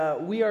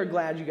We are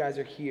glad you guys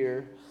are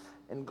here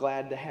and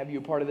glad to have you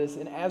a part of this.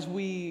 And as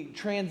we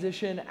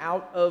transition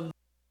out of the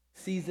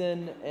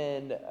season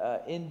and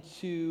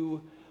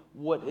into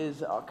what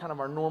is kind of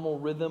our normal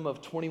rhythm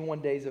of 21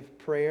 days of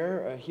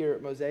prayer here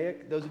at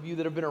Mosaic, those of you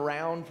that have been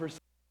around for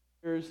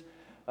years,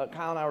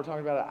 Kyle and I were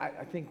talking about it.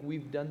 I think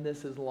we've done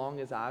this as long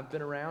as I've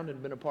been around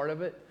and been a part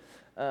of it.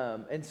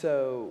 And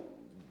so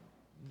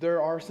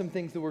there are some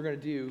things that we're going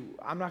to do.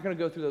 I'm not going to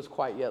go through those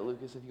quite yet,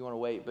 Lucas, if you want to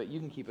wait, but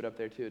you can keep it up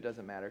there too. It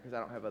doesn't matter because I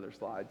don't have other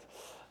slides.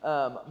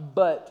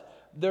 But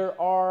there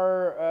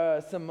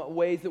are some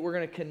ways that we're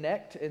going to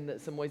connect and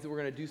some ways that we're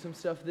going to do some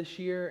stuff this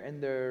year,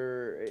 and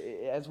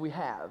as we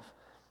have.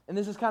 And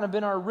this has kind of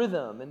been our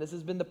rhythm, and this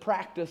has been the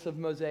practice of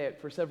Mosaic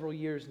for several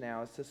years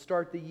now, is to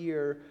start the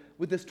year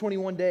with this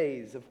 21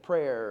 days of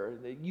prayer.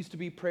 It used to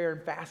be prayer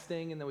and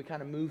fasting, and then we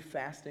kind of moved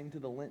fasting to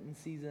the Lenten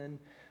season.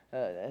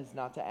 As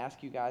not to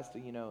ask you guys to,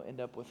 end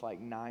up with like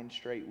 9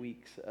 straight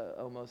weeks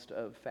almost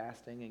of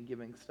fasting and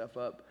giving stuff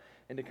up,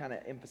 and to kind of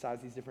emphasize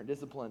these different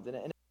disciplines.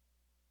 And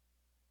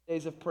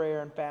days of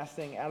prayer and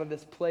fasting out of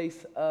this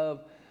place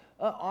of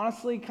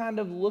honestly kind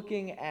of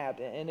looking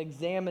at and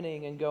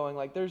examining and going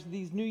like, there's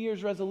these New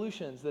Year's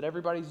resolutions that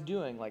everybody's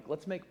doing. Like,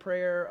 let's make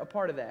prayer a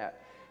part of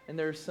that. And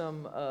there's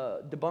some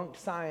debunked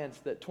science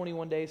that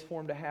 21 days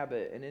formed a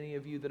habit. And any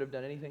of you that have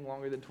done anything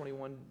longer than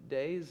 21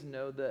 days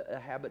know that a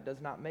habit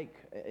does not make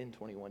in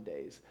 21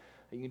 days.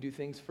 You can do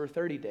things for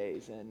 30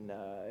 days. And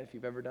if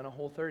you've ever done a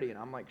whole 30, and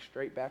I'm like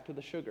straight back to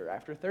the sugar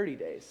after 30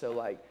 days. So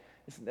like,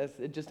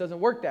 it just doesn't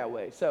work that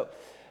way. So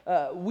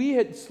we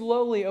had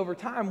slowly over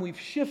time, we've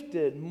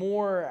shifted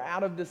more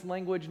out of this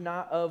language,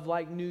 not of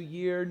like new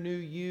year, new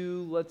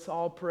you, let's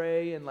all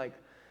pray and like,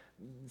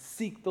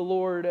 seek the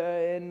Lord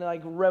and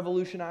like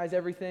revolutionize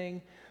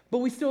everything. But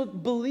we still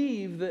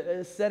believe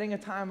that setting a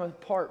time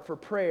apart for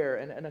prayer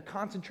and a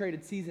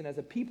concentrated season as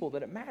a people,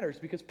 that it matters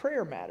because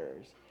prayer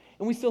matters.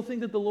 And we still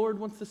think that the Lord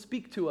wants to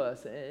speak to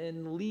us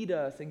and lead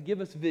us and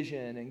give us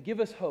vision and give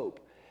us hope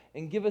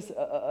and give us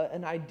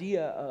an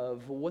idea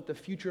of what the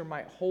future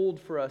might hold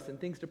for us and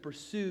things to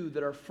pursue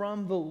that are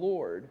from the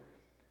Lord.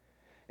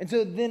 And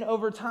so then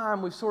over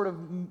time, we've sort of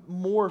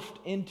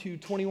morphed into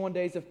 21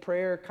 days of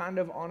prayer, kind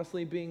of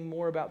honestly being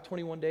more about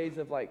 21 days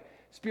of like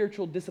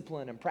spiritual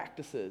discipline and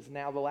practices.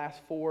 Now the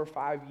last 4 or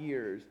 5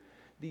 years,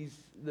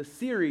 the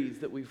series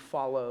that we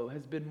follow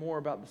has been more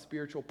about the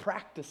spiritual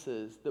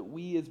practices that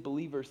we as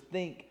believers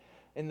think,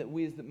 and that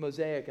we as the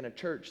Mosaic and a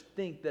church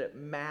think that it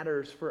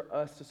matters for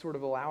us to sort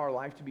of allow our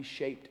life to be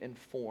shaped and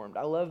formed.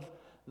 I love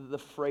the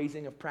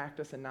phrasing of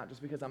practice, and not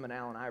just because I'm an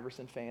Allen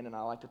Iverson fan and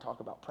I like to talk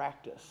about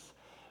practice,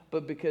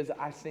 but because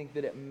I think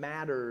that it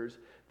matters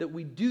that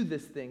we do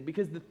this thing.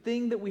 Because the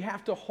thing that we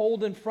have to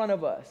hold in front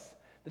of us,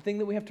 the thing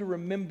that we have to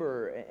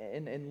remember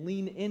and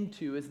lean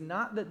into is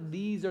not that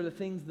these are the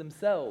things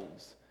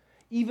themselves.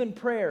 Even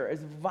prayer, as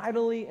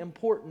vitally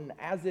important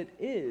as it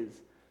is,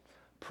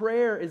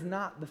 prayer is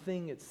not the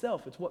thing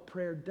itself. It's what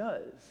prayer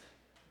does.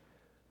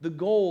 The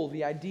goal,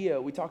 the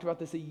idea, we talked about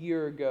this a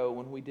year ago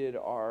when we did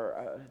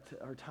our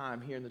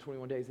time here in the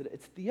 21 days, that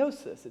it's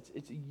theosis,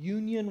 it's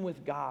union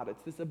with God.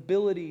 It's this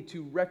ability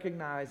to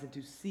recognize and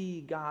to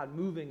see God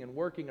moving and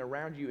working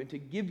around you and to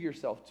give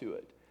yourself to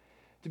it,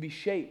 to be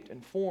shaped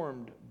and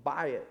formed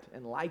by it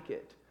and like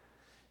it.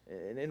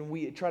 And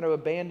we try to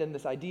abandon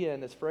this idea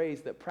and this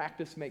phrase that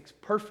practice makes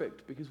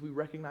perfect, because we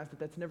recognize that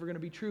that's never going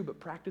to be true, but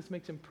practice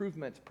makes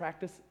improvements.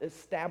 Practice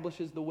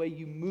establishes the way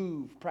you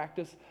move.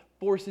 Practice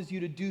forces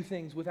you to do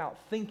things without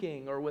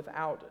thinking or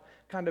without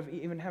kind of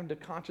even having to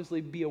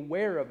consciously be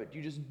aware of it.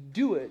 You just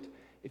do it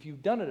if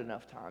you've done it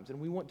enough times. And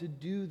we want to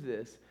do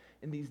this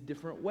in these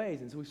different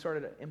ways. And so we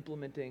started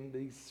implementing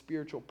these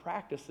spiritual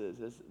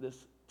practices as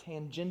this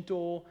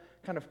tangential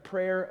kind of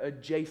prayer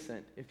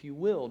adjacent, if you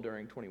will,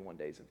 during 21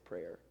 days of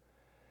prayer.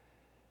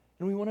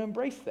 And we want to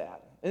embrace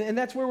that. And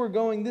that's where we're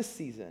going this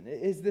season,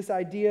 is this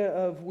idea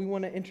of we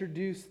want to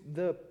introduce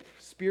the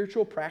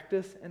spiritual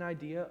practice and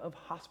idea of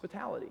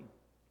hospitality.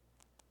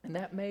 And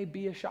that may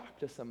be a shock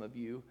to some of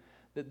you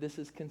that this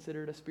is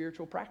considered a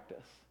spiritual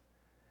practice.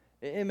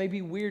 It may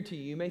be weird to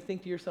you. You may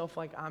think to yourself,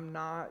 like, I'm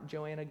not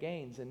Joanna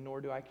Gaines, and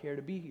nor do I care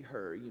to be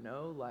her,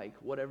 like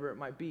whatever it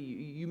might be.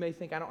 You may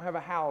think, I don't have a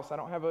house, I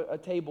don't have a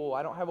table,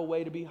 I don't have a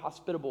way to be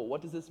hospitable.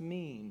 What does this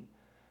mean?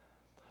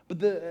 But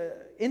the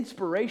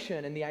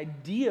inspiration and the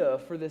idea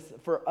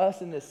for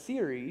us in this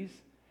series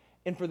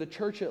and for the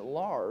church at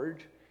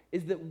large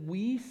is that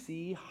we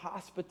see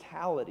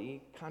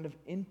hospitality kind of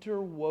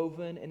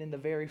interwoven and in the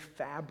very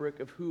fabric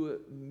of who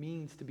it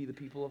means to be the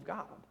people of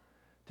God,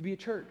 to be a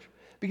church.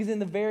 Because in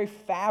the very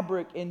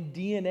fabric and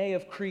DNA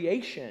of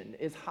creation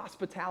is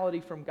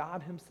hospitality from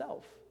God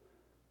himself.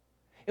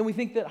 And we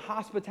think that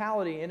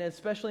hospitality, and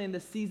especially in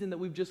this season that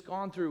we've just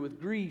gone through with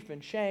grief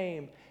and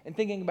shame and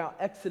thinking about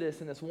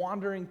Exodus and this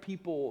wandering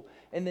people,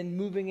 and then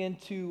moving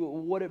into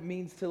what it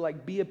means to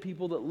like be a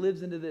people that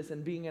lives into this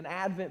and being an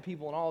Advent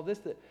people and all of this,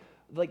 that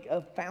like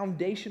a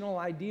foundational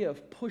idea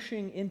of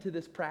pushing into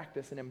this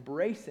practice and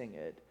embracing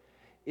it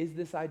is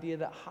this idea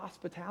that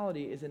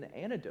hospitality is an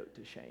antidote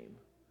to shame.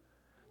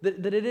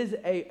 That it is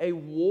a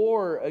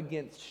war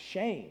against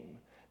shame.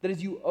 That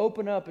as you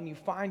open up and you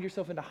find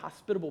yourself into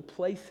hospitable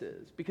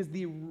places, because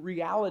the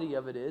reality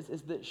of it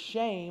is that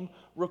shame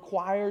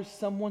requires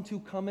someone to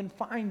come and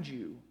find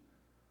you.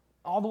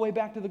 All the way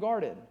back to the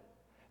garden.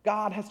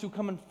 God has to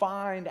come and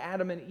find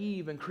Adam and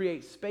Eve and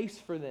create space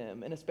for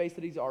them in a space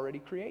that he's already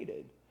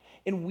created.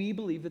 And we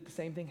believe that the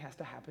same thing has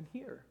to happen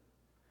here.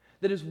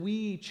 That as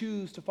we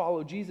choose to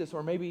follow Jesus,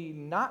 or maybe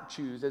not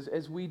choose,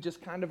 as we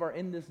just kind of are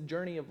in this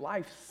journey of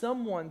life,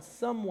 someone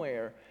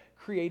somewhere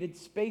created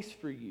space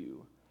for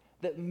you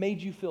that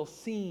made you feel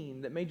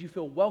seen, that made you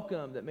feel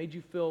welcome, that made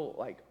you feel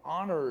like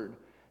honored,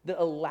 that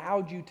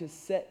allowed you to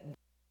set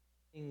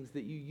things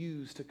that you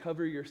use to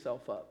cover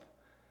yourself up.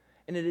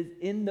 And it is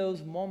in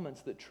those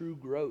moments that true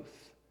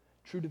growth,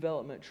 true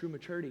development, true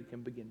maturity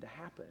can begin to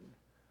happen.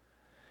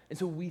 And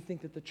so we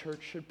think that the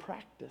church should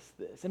practice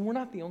this. And we're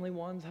not the only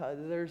ones.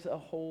 There's a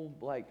whole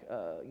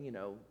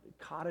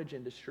cottage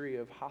industry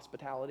of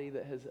hospitality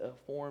that has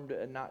formed,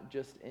 not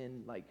just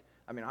in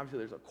obviously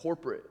there's a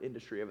corporate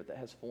industry of it that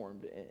has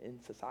formed in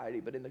society,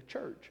 but in the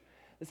church.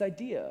 This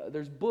idea,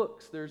 there's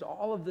books, there's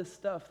all of this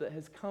stuff that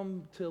has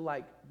come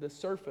to the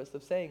surface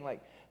of saying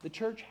the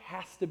church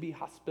has to be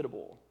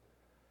hospitable.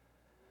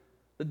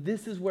 But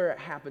this is where it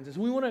happens. Is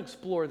we want to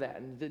explore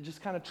that and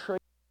just kind of trace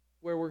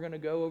where we're going to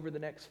go over the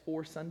next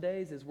 4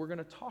 Sundays is we're going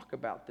to talk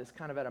about this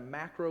kind of at a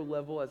macro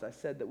level, as I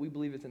said, that we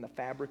believe it's in the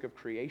fabric of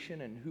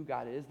creation and who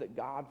God is, that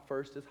God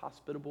first is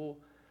hospitable,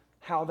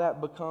 how that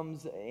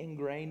becomes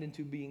ingrained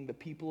into being the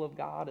people of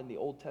God in the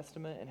Old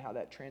Testament and how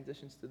that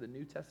transitions to the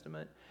New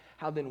Testament,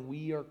 how then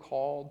we are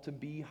called to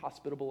be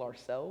hospitable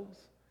ourselves,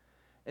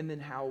 and then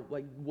how,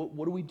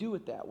 what do we do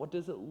with that? What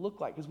does it look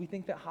like? Because we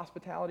think that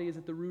hospitality is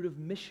at the root of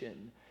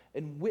mission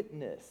and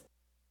witness,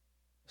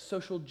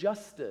 social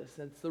justice,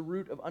 and it's the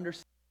root of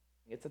understanding.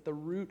 It's at the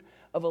root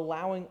of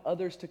allowing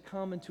others to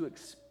come and to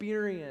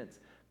experience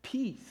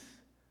peace,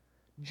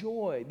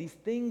 joy, these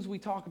things we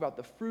talk about,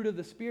 the fruit of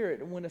the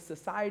Spirit, and when a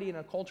society and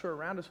a culture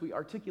around us we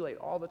articulate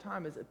all the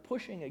time is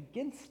pushing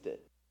against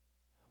it.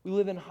 We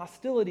live in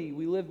hostility.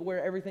 We live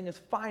where everything is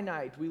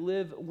finite. We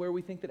live where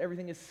we think that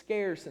everything is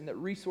scarce and that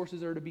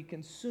resources are to be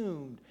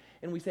consumed.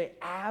 And we say,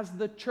 as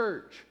the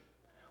church,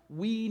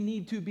 we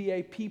need to be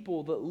a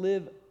people that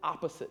live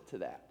opposite to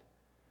that.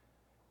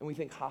 And we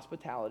think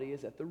hospitality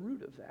is at the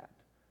root of that.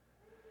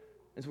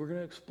 And so we're going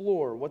to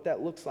explore what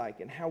that looks like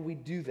and how we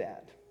do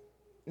that.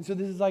 And so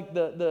this is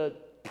the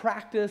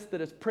practice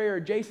that is prayer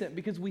adjacent,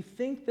 because we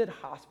think that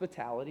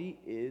hospitality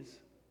is,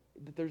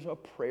 that there's a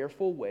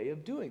prayerful way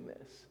of doing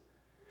this.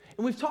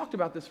 And we've talked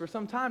about this for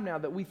some time now,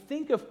 that we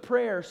think of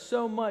prayer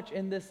so much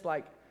in this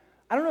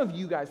I don't know if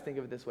you guys think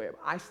of it this way, but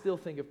I still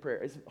think of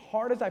prayer. As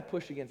hard as I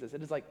push against this,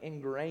 it is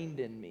ingrained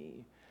in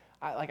me.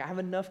 I have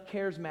enough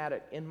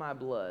charismatic in my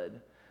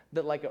blood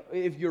that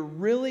if you're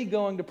really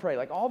going to pray,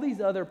 all these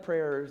other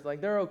prayers,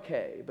 they're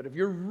okay, but if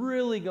you're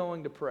really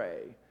going to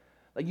pray,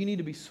 you need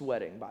to be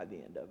sweating by the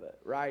end of it,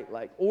 right?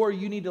 Or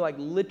you need to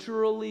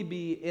literally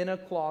be in a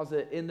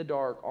closet in the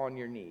dark on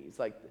your knees.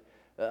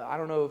 I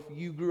don't know if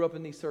you grew up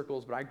in these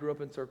circles, but I grew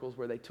up in circles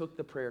where they took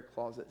the prayer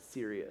closet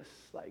serious.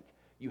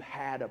 You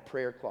had a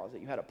prayer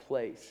closet, you had a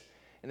place,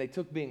 and they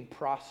took being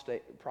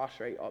prostrate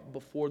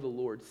before the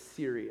Lord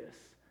serious.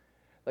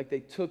 They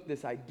took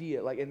this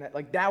idea, and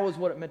that was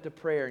what it meant to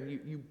prayer, and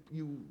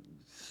you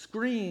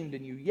screamed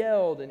and you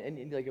yelled, and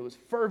it was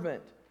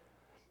fervent.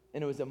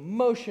 And it was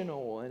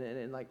emotional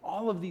and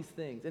all of these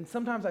things. And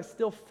sometimes I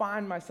still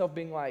find myself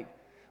being well,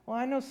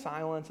 I know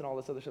silence and all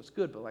this other stuff's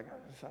good, but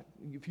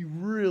if you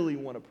really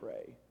want to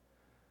pray.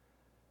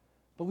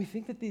 But we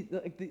think that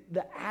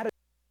the attitude,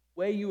 the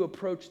way you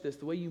approach this,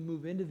 the way you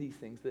move into these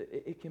things, that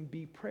it can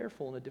be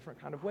prayerful in a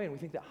different kind of way. And we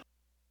think that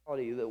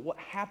hospitality, that what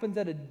happens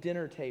at a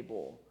dinner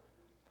table,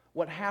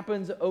 what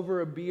happens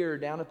over a beer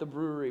down at the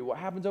brewery, what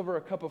happens over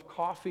a cup of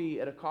coffee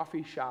at a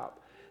coffee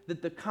shop,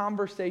 that the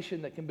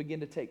conversation that can begin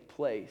to take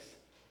place,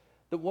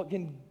 that what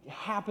can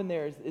happen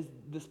there is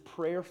this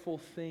prayerful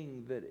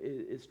thing that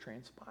is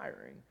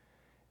transpiring.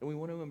 And we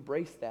want to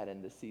embrace that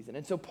in this season.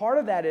 And so part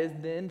of that is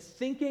then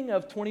thinking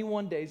of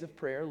 21 days of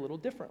prayer a little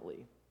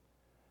differently.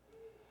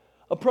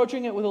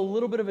 Approaching it with a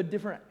little bit of a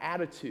different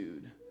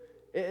attitude.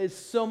 It's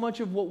so much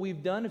of what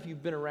we've done, if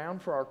you've been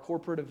around for our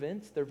corporate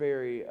events, they're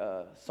very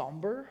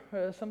somber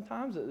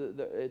sometimes.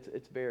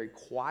 It's very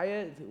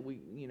quiet.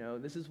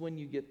 This is when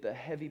you get the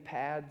heavy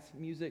pads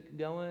music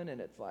going,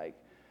 and it's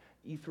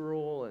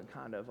ethereal and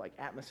kind of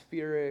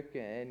atmospheric,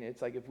 and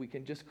it's if we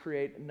can just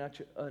create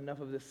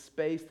enough of this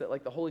space that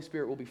the Holy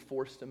Spirit will be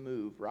forced to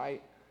move,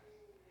 right?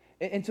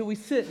 And so we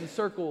sit in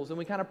circles and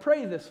we kind of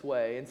pray this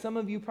way. And some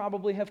of you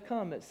probably have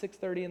come at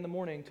 6:30 in the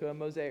morning to a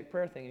Mosaic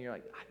prayer thing, and you're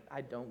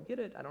I don't get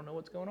it. I don't know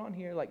what's going on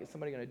here. Is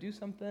somebody going to do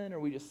something? Or are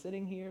we just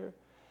sitting here?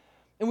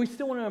 And we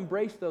still want to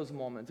embrace those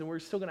moments, and we're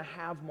still going to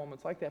have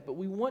moments like that. But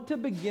we want to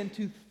begin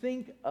to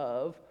think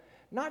of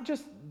not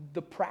just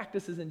the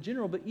practices in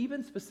general, but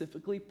even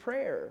specifically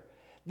prayer.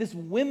 This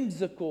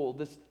whimsical,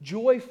 this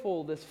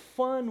joyful, this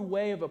fun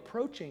way of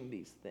approaching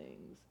these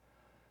things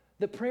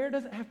That prayer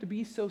doesn't have to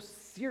be so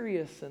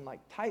serious and like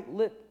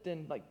tight-lipped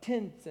and like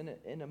tense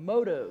and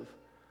emotive.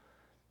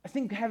 I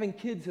think having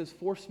kids has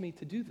forced me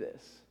to do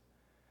this.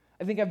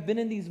 I think I've been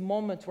in these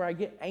moments where I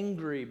get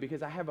angry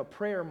because I have a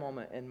prayer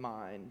moment in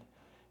mind.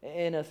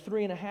 And a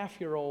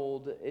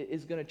 3.5-year-old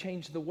is going to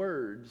change the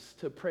words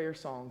to prayer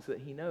songs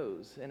that he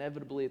knows.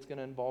 Inevitably, it's going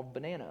to involve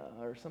banana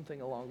or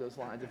something along those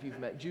lines if you've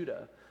met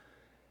Judah.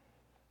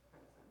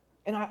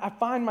 And I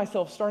find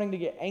myself starting to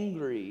get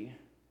angry.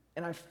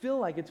 And I feel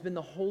like it's been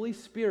the Holy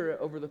Spirit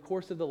over the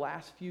course of the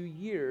last few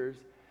years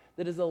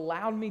that has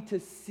allowed me to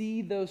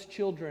see those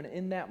children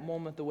in that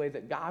moment the way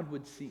that God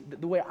would see,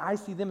 the way I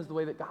see them is the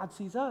way that God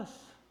sees us.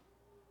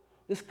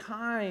 This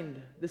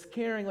kind, this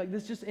caring, like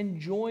this just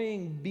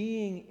enjoying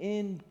being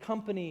in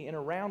company and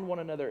around one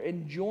another,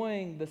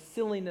 enjoying the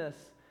silliness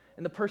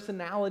and the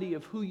personality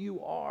of who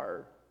you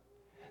are.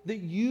 That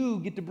you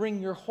get to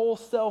bring your whole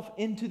self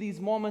into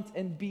these moments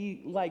and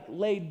be like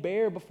laid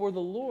bare before the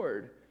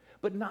Lord.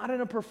 But not in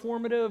a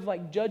performative,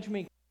 like judge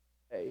me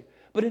way,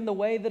 but in the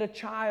way that a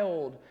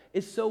child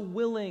is so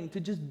willing to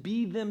just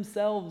be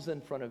themselves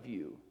in front of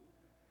you.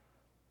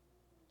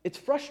 It's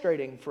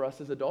frustrating for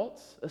us as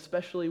adults,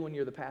 especially when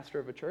you're the pastor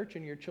of a church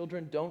and your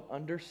children don't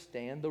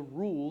understand the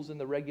rules and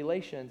the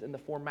regulations and the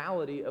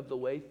formality of the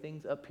way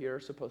things up here are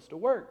supposed to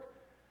work.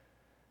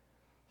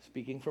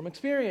 Speaking from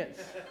experience.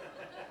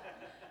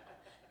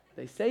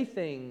 They say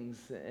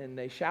things and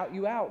they shout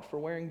you out for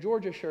wearing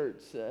Georgia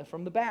shirts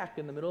from the back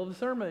in the middle of the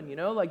sermon, you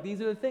know, like these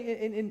are the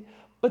things.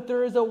 But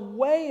there is a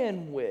way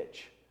in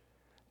which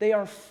they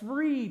are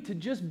free to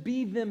just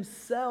be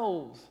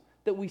themselves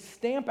that we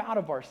stamp out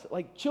of our,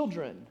 like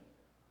children.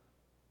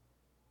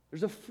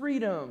 There's a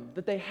freedom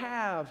that they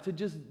have to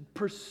just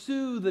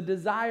pursue the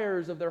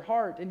desires of their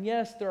heart. And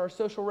yes, there are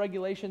social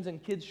regulations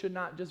and kids should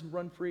not just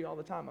run free all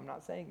the time. I'm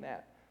not saying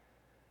that.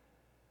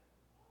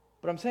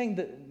 But I'm saying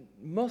that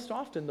most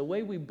often the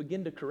way we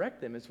begin to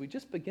correct them is we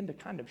just begin to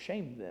kind of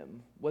shame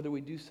them, whether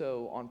we do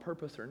so on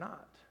purpose or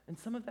not. And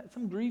some of that,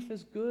 some grief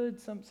is good.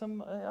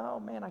 Oh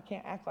man, I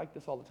can't act like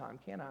this all the time,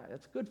 can I?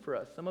 That's good for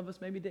us. Some of us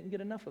maybe didn't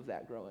get enough of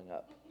that growing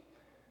up.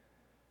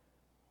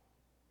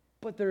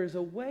 But there is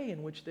a way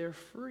in which they're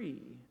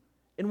free.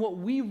 And what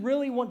we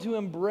really want to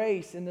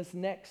embrace in this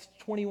next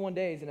 21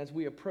 days and as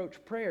we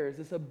approach prayer is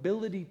this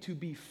ability to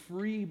be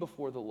free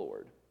before the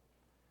Lord.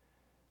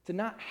 To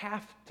not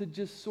have to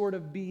just sort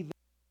of be,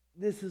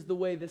 this is the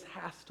way this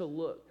has to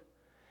look.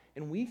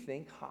 And we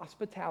think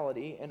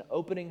hospitality and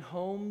opening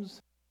homes,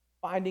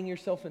 finding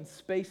yourself in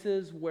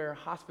spaces where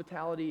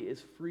hospitality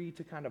is free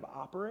to kind of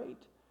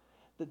operate,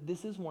 that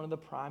this is one of the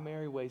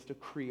primary ways to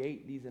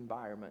create these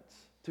environments,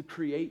 to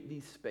create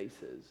these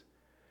spaces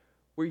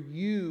where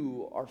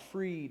you are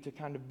free to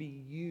kind of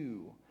be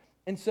you.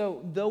 And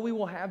so, though we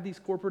will have these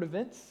corporate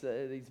events,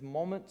 these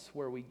moments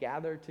where we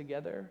gather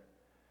together,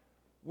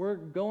 we're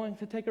going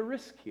to take a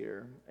risk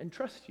here and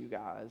trust you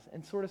guys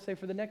and sort of say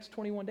for the next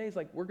 21 days,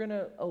 like we're going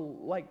to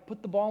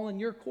put the ball in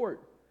your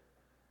court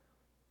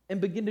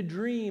and begin to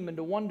dream and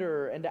to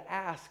wonder and to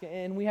ask.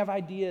 And we have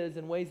ideas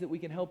and ways that we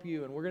can help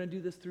you. And we're going to do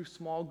this through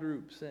small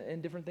groups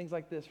and different things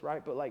like this,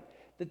 right? But like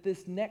that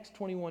this next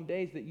 21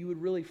 days that you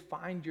would really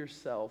find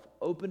yourself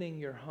opening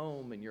your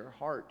home and your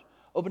heart,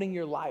 opening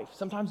your life.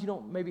 Sometimes you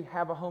don't maybe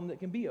have a home that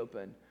can be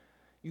open.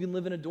 You can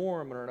live in a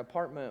dorm or an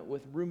apartment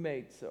with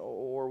roommates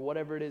or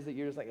whatever it is that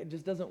you're just like, it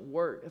just doesn't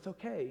work. It's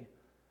okay.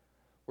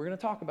 We're going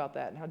to talk about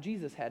that and how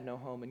Jesus had no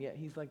home, and yet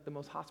he's like the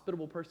most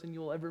hospitable person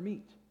you'll ever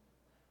meet.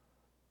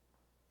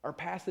 Our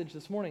passage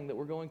this morning that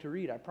we're going to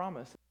read, I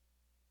promise,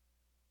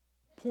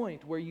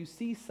 point where you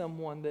see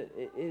someone that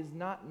is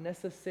not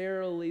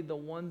necessarily the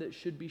one that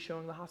should be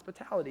showing the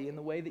hospitality in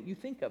the way that you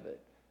think of it.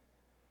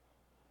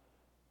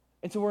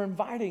 And so we're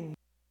inviting,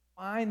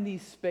 find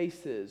these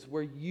spaces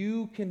where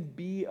you can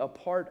be a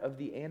part of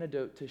the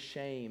antidote to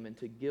shame and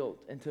to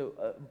guilt, and to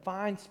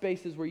find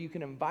spaces where you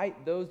can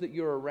invite those that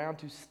you're around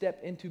to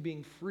step into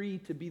being free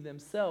to be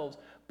themselves,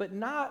 but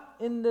not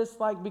in this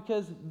like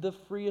because the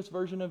freest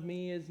version of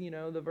me is,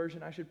 the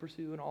version I should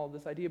pursue and all of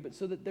this idea, but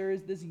so that there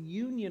is this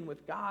union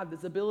with God,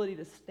 this ability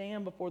to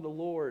stand before the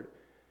Lord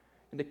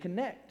and to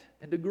connect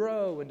and to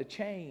grow and to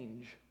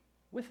change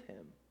with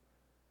him.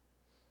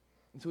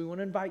 And so we want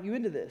to invite you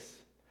into this.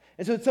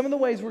 And so some of the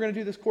ways we're going to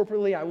do this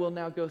corporately, I will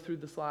now go through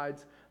the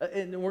slides,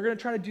 and we're going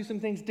to try to do some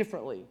things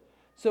differently.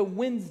 So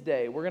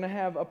Wednesday, we're going to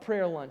have a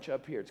prayer lunch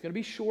up here. It's going to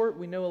be short.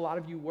 We know a lot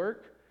of you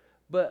work,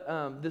 but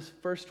this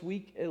first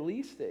week at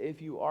least,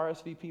 if you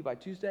RSVP by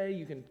Tuesday,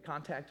 you can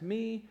contact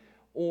me,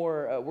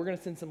 or we're going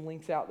to send some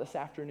links out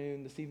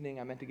this evening.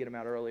 I meant to get them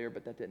out earlier,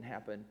 but that didn't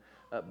happen.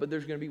 But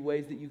there's going to be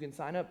ways that you can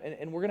sign up,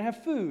 and we're going to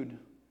have food.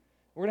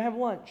 We're going to have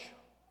lunch,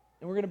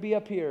 and we're going to be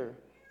up here.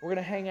 We're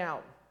going to hang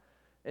out.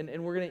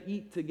 And we're going to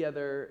eat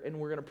together, and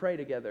we're going to pray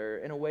together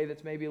in a way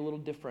that's maybe a little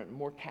different,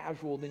 more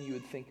casual than you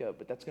would think of,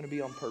 but that's going to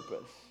be on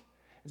purpose.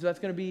 And so that's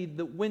going to be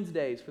the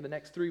Wednesdays for the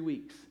next 3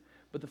 weeks.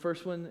 But the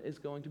first one is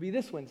going to be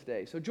this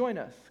Wednesday. So join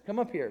us. Come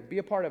up here. Be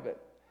a part of it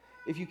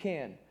if you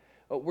can.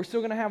 We're still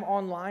going to have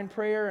online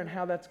prayer, and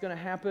how that's going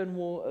to happen,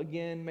 we'll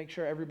again make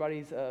sure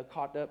everybody's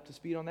caught up to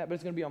speed on that. But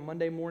it's going to be on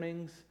Monday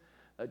mornings.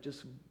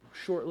 Just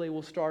shortly,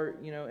 we'll start,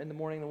 in the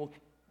morning, and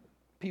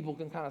people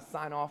can kind of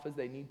sign off as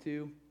they need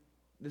to.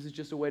 This is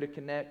just a way to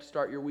connect,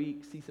 start your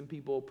week, see some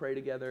people, pray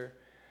together.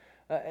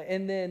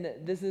 And then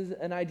this is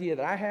an idea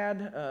that I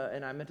had,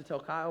 and I meant to tell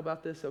Kyle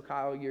about this. So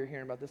Kyle, you're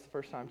hearing about this the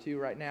first time too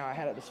right now. I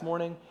had it this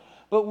morning.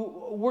 But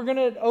we're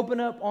going to open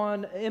up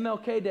on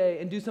MLK Day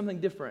and do something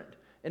different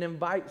and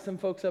invite some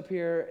folks up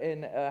here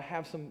and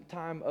have some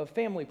time of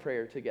family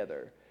prayer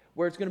together,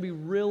 where it's going to be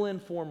real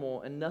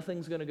informal and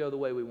nothing's going to go the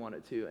way we want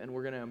it to, and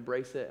we're going to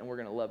embrace it and we're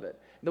going to love it.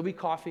 There'll be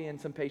coffee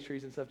and some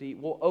pastries and stuff to eat.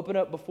 We'll open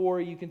up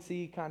before you can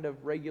see kind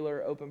of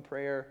regular open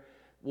prayer.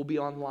 We'll be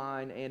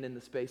online and in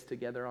the space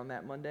together on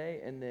that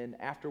Monday, and then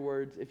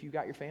afterwards, if you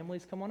got your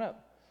families, come on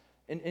up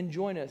and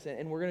join us,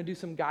 and we're going to do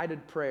some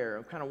guided prayer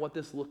of kind of what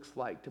this looks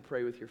like to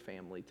pray with your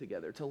family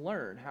together, to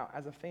learn how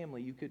as a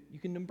family you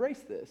can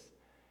embrace this.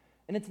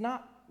 And it's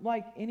not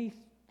like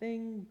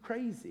anything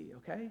crazy,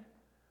 okay?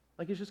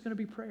 Like, it's just going to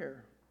be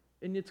prayer,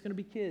 and it's going to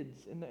be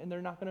kids, and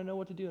they're not going to know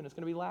what to do, and it's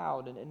going to be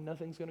loud, and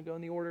nothing's going to go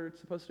in the order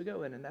it's supposed to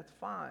go in, and that's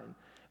fine.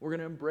 We're going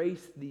to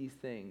embrace these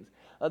things.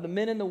 The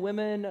men and the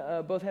women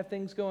both have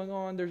things going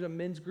on. There's a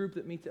men's group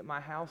that meets at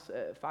my house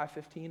at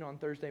 5:15 on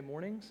Thursday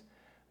mornings,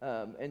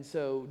 and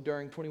so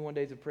during 21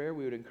 days of prayer,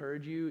 we would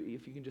encourage you,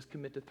 if you can just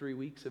commit to 3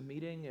 weeks of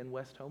meeting in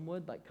West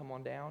Homewood, like come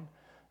on down.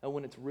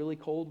 When it's really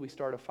cold, we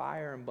start a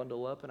fire and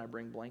bundle up, and I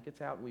bring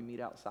blankets out, and we meet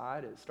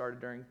outside. It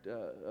started during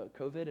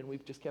COVID, and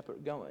we've just kept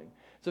it going.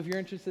 So if you're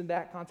interested in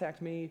that,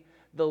 contact me.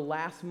 The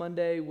last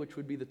Monday, which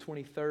would be the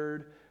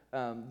 23rd,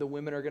 the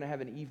women are going to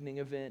have an evening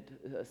event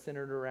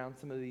centered around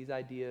some of these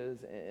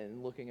ideas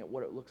and looking at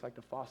what it looks like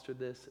to foster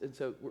this. And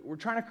so we're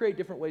trying to create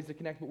different ways to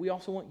connect, but we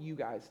also want you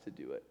guys to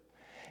do it.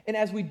 And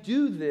as we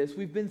do this,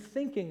 we've been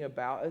thinking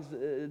about as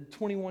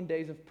 21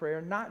 days of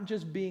prayer, not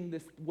just being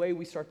this way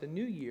we start the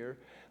new year,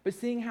 but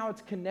seeing how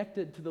it's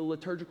connected to the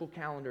liturgical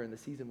calendar in the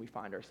season we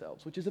find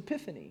ourselves, which is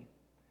Epiphany,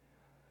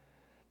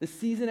 the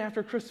season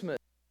after Christmas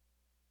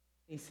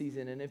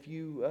season. And if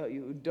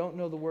you don't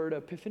know the word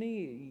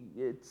Epiphany,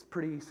 it's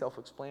pretty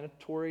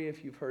self-explanatory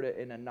if you've heard it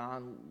in a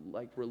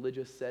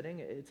non-religious setting.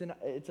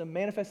 It's a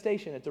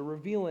manifestation, it's a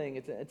revealing,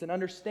 it's an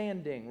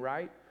understanding,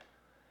 right?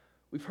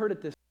 We've heard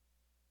it this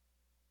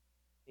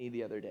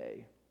the other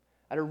day,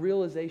 at a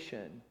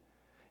realization.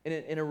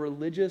 In a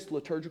religious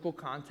liturgical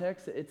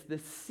context, it's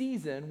this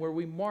season where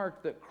we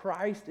mark that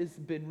Christ has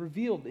been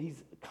revealed, that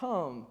he's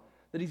come,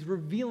 that he's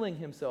revealing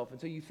himself. And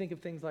so you think of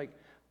things like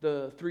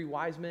the 3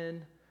 wise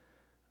men.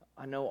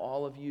 I know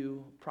all of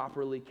you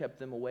properly kept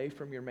them away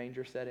from your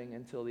manger setting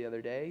until the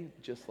other day,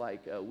 just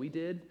like we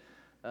did.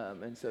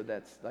 And so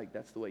that's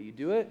the way you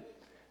do it.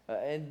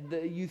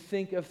 You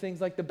think of things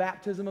like the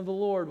baptism of the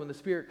Lord when the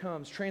Spirit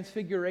comes,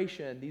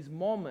 transfiguration, these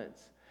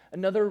moments.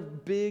 Another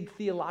big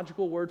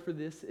theological word for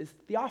this is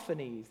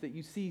theophanies that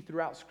you see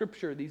throughout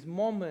Scripture, these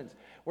moments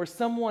where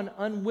someone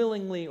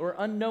unwillingly or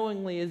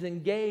unknowingly is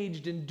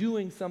engaged in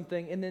doing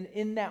something, and then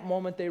in that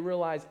moment they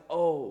realize,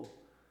 oh,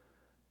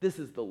 this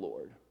is the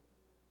Lord.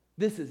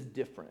 This is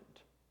different.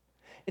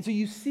 And so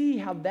you see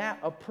how that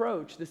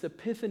approach, this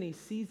Epiphany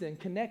season,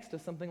 connects to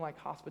something like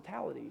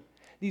hospitality.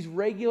 These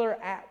regular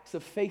acts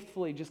of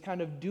faithfully just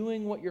kind of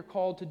doing what you're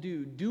called to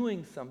do,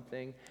 doing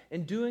something,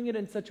 and doing it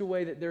in such a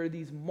way that there are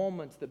these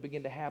moments that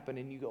begin to happen,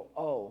 and you go,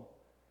 oh,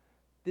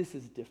 this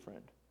is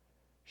different.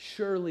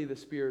 Surely the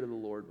Spirit of the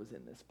Lord was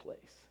in this place.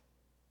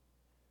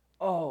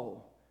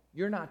 Oh,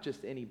 you're not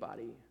just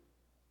anybody.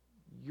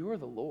 You're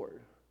the Lord.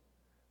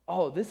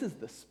 Oh, this is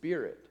the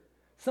Spirit.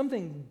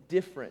 Something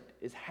different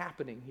is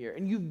happening here.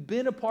 And you've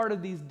been a part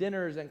of these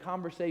dinners and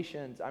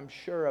conversations, I'm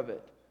sure of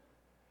it,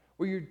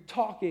 where you're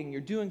talking, you're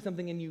doing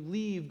something, and you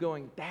leave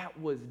going, that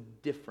was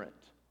different.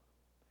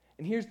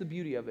 And here's the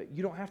beauty of it.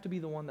 You don't have to be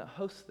the one that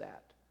hosts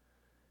that.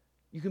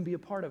 You can be a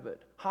part of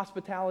it.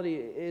 Hospitality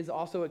is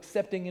also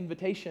accepting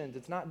invitations.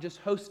 It's not just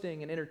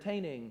hosting and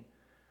entertaining,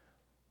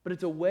 but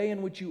it's a way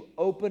in which you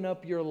open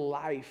up your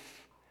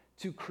life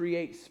to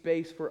create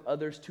space for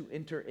others to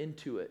enter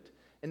into it.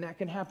 And that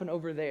can happen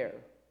over there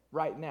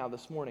right now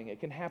this morning. It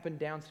can happen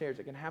downstairs.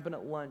 It can happen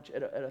at lunch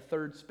at a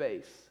third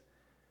space.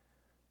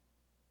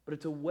 But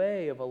it's a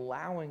way of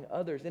allowing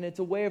others, and it's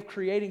a way of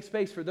creating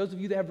space for those of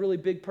you that have really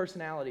big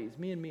personalities.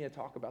 Me and Mia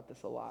talk about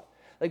this a lot.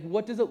 Like,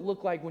 what does it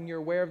look like when you're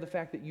aware of the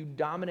fact that you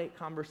dominate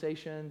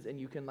conversations and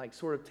you can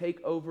sort of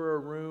take over a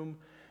room,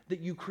 that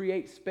you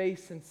create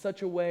space in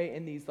such a way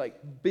in these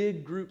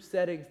big group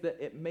settings that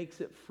it makes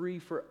it free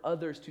for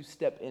others to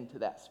step into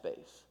that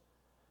space?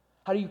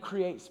 How do you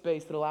create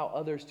space that allow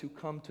others to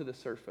come to the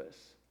surface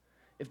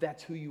if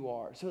that's who you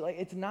are? So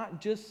it's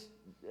not just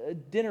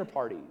dinner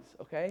parties,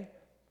 okay?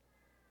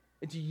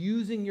 It's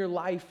using your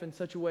life in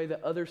such a way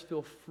that others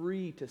feel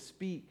free to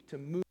speak, to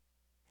move.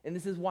 And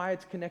this is why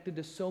it's connected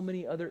to so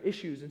many other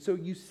issues. And so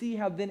you see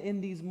how then in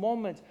these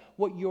moments,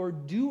 what you're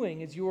doing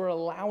is you're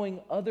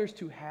allowing others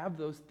to have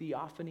those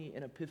theophany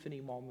and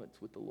epiphany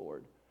moments with the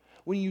Lord,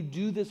 When you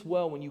do this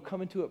well, when you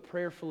come into it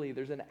prayerfully,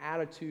 there's an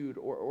attitude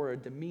or a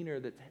demeanor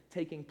that's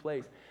taking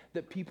place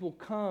that people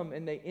come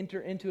and they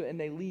enter into it and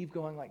they leave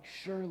going like,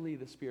 surely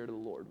the Spirit of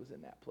the Lord was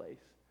in that place.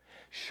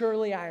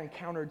 Surely I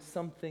encountered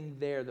something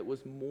there that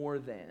was more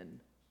than.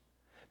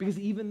 Because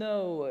even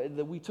though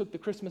we took the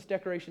Christmas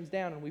decorations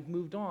down and we've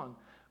moved on,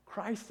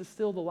 Christ is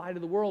still the light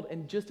of the world.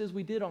 And just as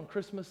we did on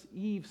Christmas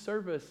Eve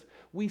service,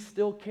 we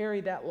still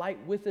carry that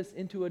light with us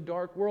into a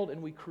dark world,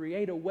 and we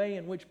create a way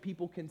in which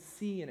people can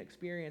see and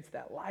experience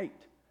that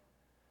light.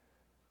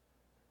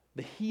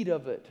 The heat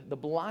of it, the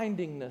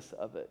blindingness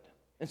of it.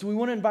 And so we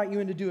want to invite you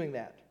into doing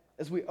that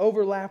as we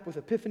overlap with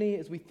Epiphany,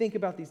 as we think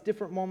about these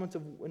different moments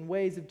and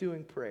ways of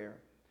doing prayer.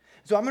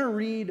 So I'm going to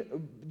read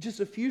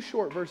just a few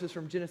short verses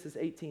from Genesis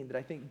 18 that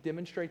I think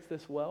demonstrates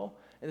this well.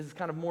 And this is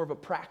kind of more of a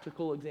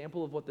practical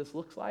example of what this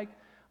looks like.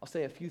 I'll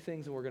say a few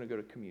things and we're going to go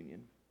to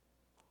communion.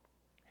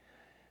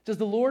 It says,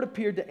 the Lord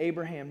appeared to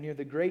Abraham near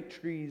the great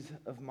trees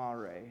of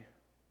Mamre.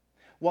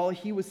 While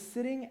he was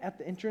sitting at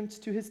the entrance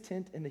to his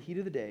tent in the heat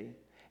of the day,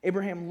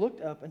 Abraham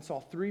looked up and saw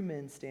 3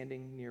 men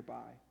standing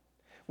nearby.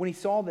 When he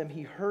saw them,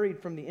 he hurried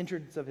from the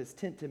entrance of his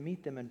tent to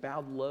meet them and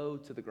bowed low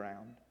to the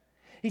ground.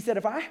 He said,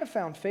 if I have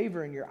found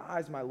favor in your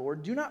eyes, my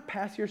Lord, do not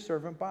pass your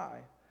servant by.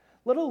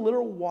 Let a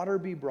little water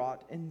be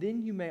brought, and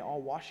then you may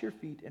all wash your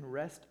feet and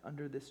rest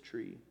under this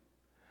tree.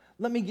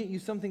 Let me get you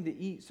something to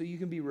eat so you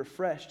can be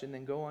refreshed and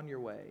then go on your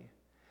way,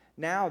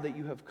 now that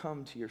you have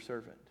come to your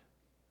servant.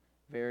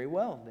 Very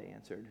well, they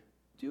answered.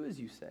 Do as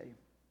you say.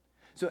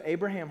 So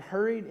Abraham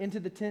hurried into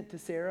the tent to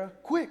Sarah.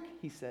 Quick,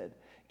 he said,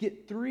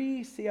 get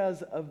 3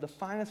 seahs of the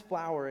finest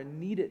flour and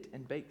knead it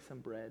and bake some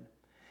bread.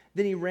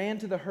 Then he ran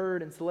to the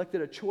herd and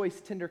selected a choice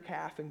tender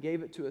calf and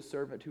gave it to a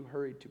servant who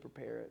hurried to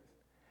prepare it.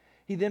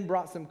 He then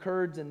brought some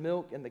curds and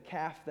milk and the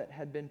calf that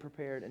had been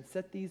prepared and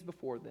set these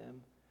before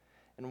them.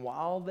 And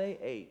while they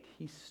ate,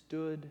 he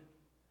stood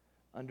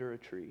under a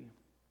tree.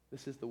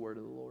 This is the word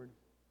of the Lord.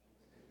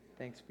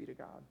 Thanks be to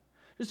God.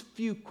 Just a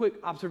few quick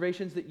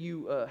observations that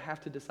you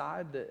have to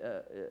decide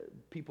that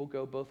people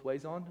go both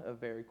ways on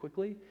very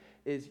quickly.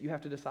 Is you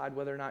have to decide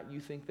whether or not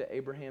you think that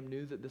Abraham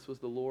knew that this was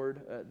the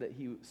Lord that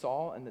he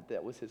saw and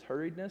that was his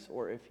hurriedness,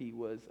 or if he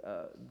was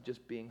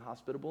just being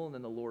hospitable and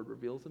then the Lord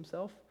reveals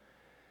himself.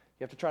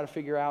 You have to try to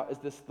figure out, is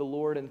this the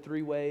Lord in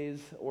 3 ways,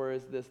 or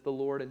is this the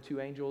Lord and 2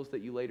 angels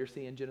that you later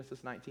see in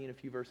Genesis 19 a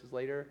few verses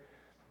later?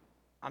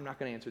 I'm not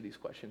going to answer these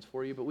questions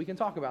for you, but we can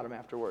talk about them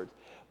afterwards.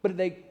 But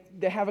they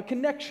have a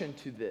connection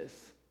to this.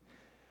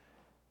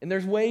 And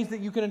there's ways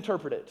that you can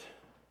interpret it.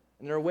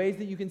 And there are ways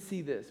that you can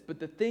see this. But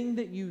the thing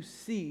that you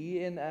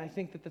see, and I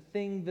think that the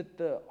thing that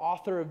the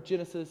author of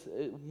Genesis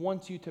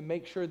wants you to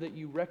make sure that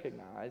you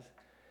recognize,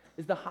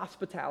 is the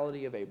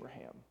hospitality of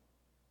Abraham.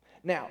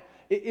 Now,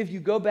 if you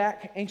go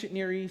back, ancient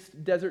Near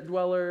East, desert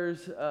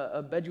dwellers,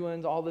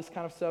 Bedouins, all this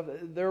kind of stuff,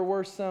 there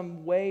were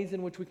some ways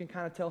in which we can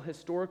kind of tell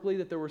historically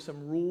that there were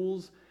some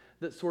rules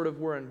that sort of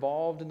were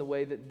involved in the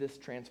way that this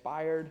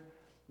transpired.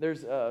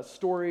 There's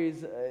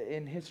stories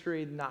in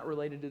history not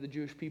related to the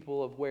Jewish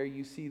people of where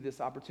you see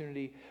this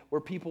opportunity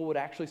where people would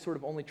actually sort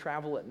of only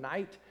travel at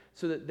night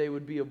so that they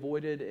would be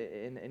avoided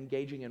in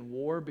engaging in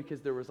war,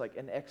 because there was like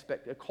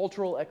a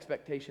cultural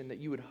expectation that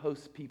you would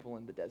host people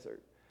in the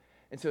desert.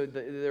 And so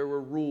there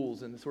were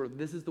rules and sort of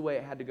this is the way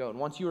it had to go. And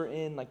once you were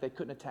in, like they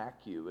couldn't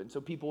attack you. And so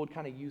people would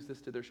kind of use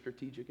this to their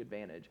strategic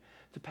advantage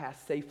to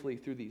pass safely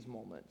through these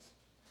moments.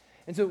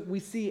 And so we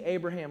see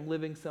Abraham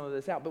living some of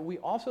this out, but we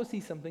also see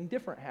something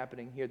different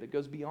happening here that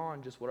goes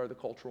beyond just what are the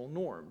cultural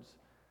norms.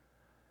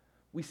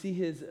 We see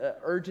his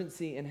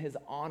urgency and his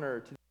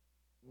honor to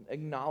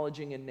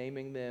acknowledging and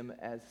naming them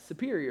as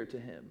superior to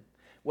him.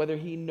 Whether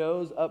he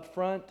knows up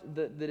front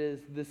that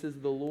this is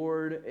the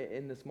Lord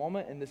in this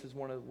moment, and this is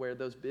one of where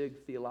those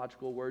big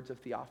theological words of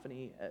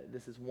theophany,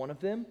 this is one of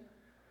them.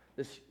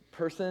 This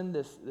person,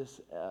 this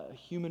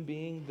human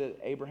being that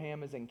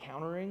Abraham is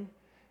encountering,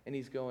 and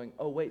he's going,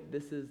 oh wait,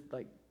 this is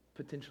like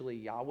potentially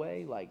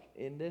Yahweh, like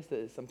in this.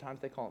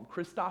 Sometimes they call them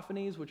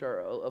Christophanies, which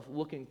are of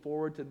looking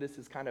forward to this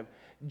as kind of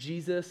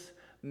Jesus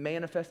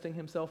manifesting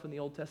himself in the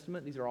Old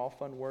Testament. These are all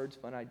fun words,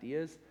 fun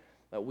ideas.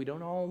 We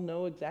don't all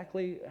know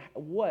exactly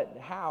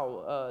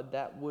how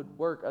that would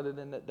work, other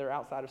than that they're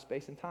outside of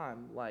space and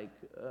time, like,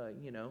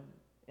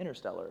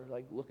 Interstellar,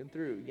 like looking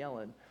through,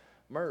 yelling,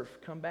 Murph,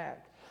 come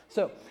back.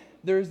 So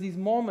there's these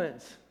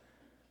moments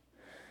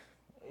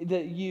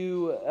that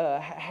you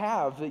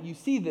have, that you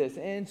see this.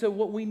 And so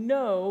what we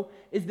know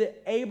is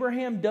that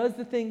Abraham does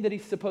the thing that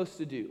he's supposed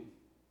to do.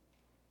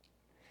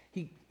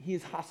 He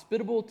is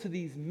hospitable to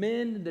these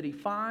men that he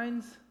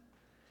finds,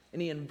 and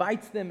he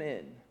invites them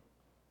in.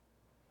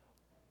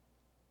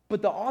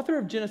 But the author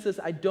of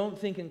Genesis, I don't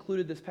think,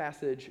 included this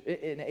passage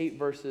in 8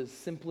 verses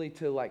simply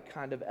to like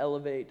kind of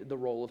elevate the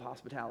role of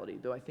hospitality,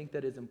 though I think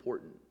that is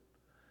important.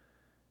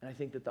 And I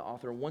think that the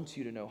author wants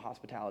you to know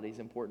hospitality is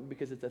important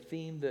because it's a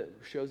theme that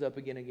shows up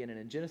again and again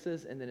in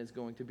Genesis, and then is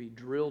going to be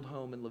drilled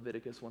home in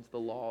Leviticus once the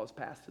law is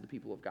passed to the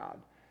people of God.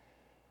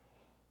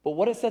 But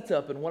what it sets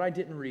up, and what I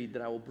didn't read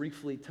that I will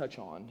briefly touch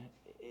on,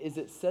 is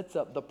it sets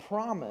up the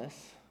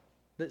promise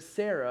that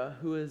Sarah,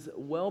 who is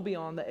well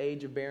beyond the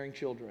age of bearing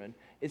children,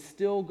 is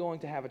still going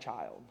to have a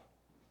child.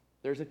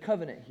 There's a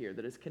covenant here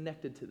that is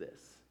connected to this.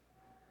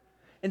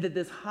 And that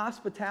this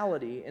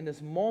hospitality and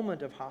this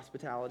moment of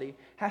hospitality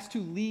has to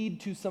lead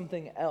to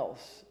something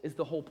else is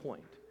the whole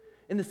point.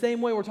 In the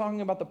same way we're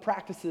talking about the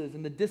practices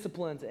and the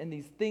disciplines and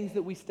these things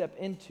that we step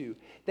into,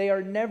 they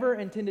are never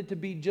intended to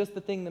be just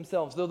the thing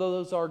themselves, though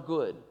those are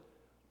good.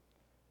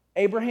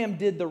 Abraham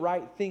did the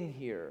right thing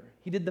here.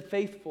 He did the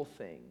faithful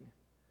thing.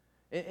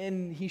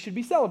 And he should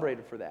be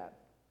celebrated for that.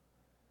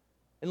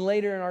 And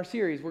later in our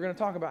series, we're going to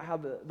talk about how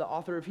the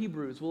author of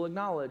Hebrews will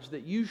acknowledge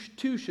that you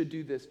too should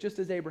do this just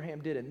as Abraham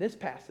did in this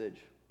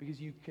passage,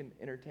 because you can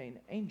entertain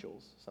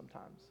angels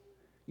sometimes.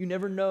 You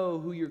never know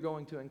who you're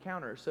going to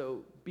encounter,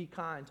 so be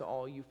kind to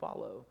all you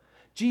follow.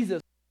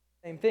 Jesus,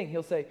 same thing.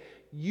 He'll say,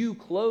 you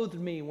clothed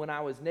me when I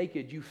was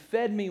naked. You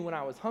fed me when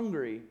I was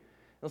hungry. And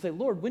they'll say,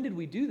 Lord, when did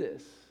we do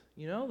this?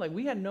 Like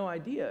we had no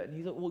idea. And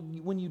he's like, well,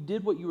 when you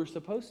did what you were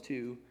supposed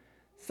to,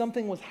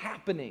 something was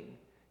happening.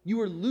 You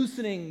were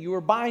loosening, you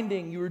were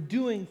binding, you were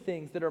doing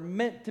things that are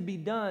meant to be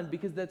done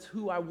because that's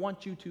who I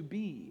want you to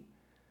be.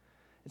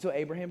 And so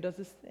Abraham does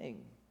this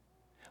thing.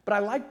 But I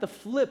like the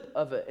flip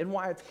of it and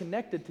why it's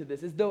connected to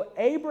this is though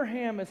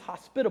Abraham is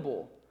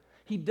hospitable,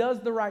 he does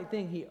the right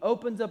thing. He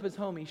opens up his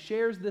home, he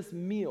shares this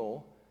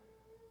meal.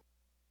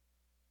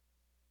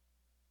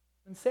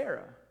 And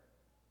Sarah,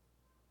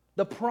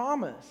 the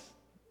promise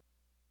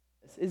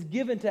is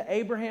given to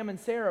Abraham and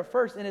Sarah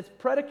first, and it's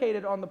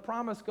predicated on the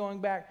promise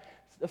going back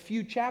a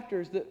few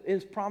chapters that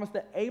is promised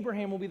that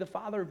Abraham will be the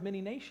father of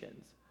many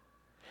nations.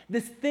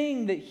 This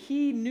thing that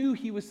he knew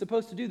he was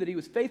supposed to do, that he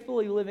was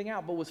faithfully living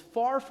out, but was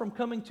far from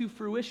coming to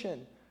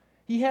fruition.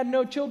 He had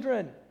no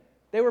children.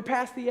 They were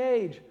past the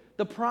age.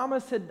 The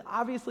promise had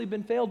obviously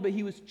been failed, but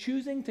he was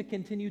choosing to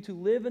continue to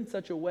live in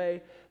such a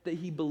way that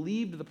he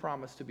believed the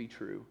promise to be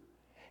true.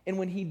 And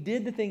when he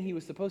did the thing he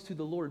was supposed to,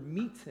 the Lord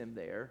meets him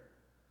there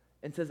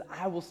and says,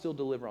 I will still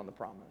deliver on the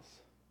promise.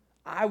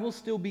 I will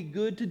still be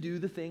good to do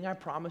the thing I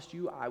promised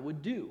you I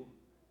would do.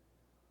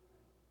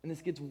 And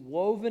this gets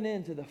woven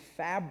into the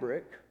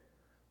fabric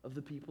of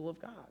the people of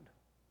God.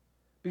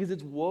 Because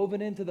it's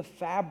woven into the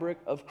fabric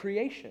of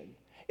creation.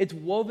 It's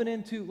woven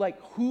into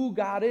who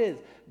God is.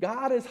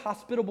 God is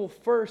hospitable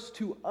first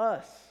to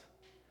us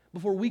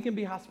before we can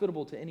be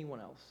hospitable to anyone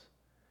else.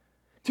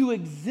 To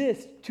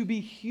exist, to be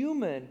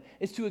human,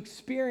 is to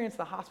experience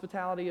the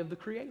hospitality of the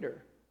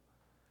Creator.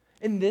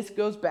 And this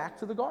goes back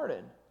to the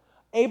garden.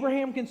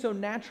 Abraham can so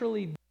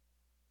naturally be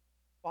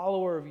a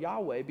follower of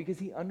Yahweh because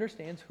he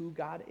understands who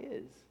God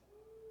is.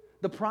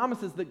 The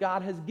promises that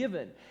God has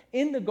given.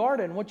 In the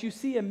garden, what you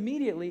see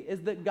immediately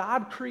is that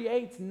God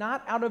creates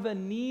not out of a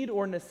need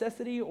or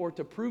necessity or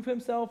to prove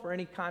himself or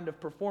any kind of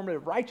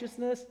performative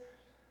righteousness.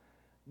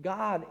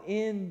 God,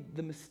 in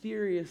the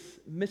mysterious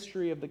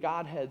mystery of the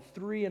Godhead,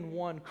 3 in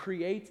 1,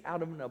 creates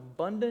out of an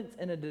abundance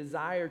and a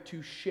desire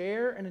to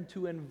share and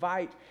to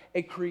invite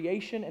a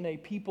creation and a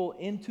people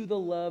into the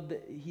love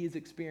that he is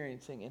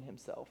experiencing in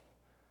himself.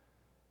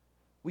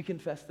 We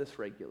confess this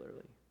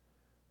regularly.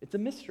 It's a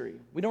mystery.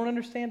 We don't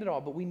understand it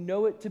all, but we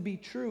know it to be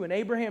true. And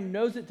Abraham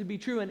knows it to be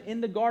true. And in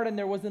the garden,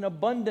 there was an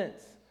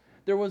abundance.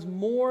 There was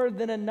more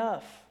than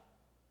enough.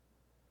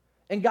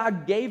 And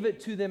God gave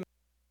it to them.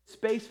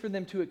 Space for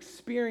them to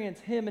experience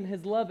him and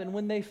his love. And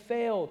when they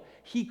failed,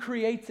 he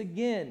creates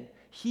again.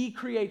 He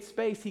creates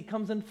space. He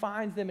comes and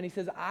finds them and he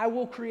says, I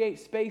will create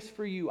space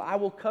for you. I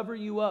will cover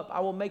you up.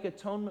 I will make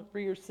atonement for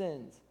your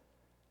sins.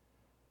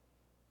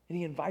 And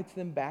he invites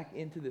them back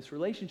into this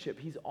relationship.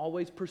 He's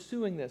always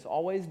pursuing this,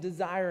 always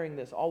desiring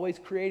this, always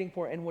creating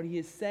for it. And what he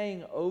is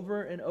saying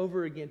over and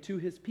over again to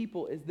his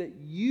people is that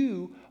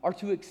you are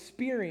to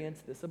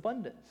experience this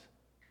abundance.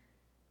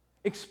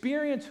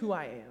 Experience who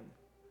I am.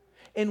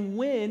 And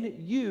when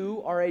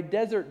you are a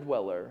desert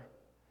dweller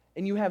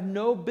and you have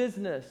no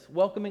business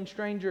welcoming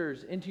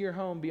strangers into your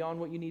home beyond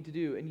what you need to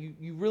do, and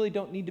you really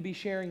don't need to be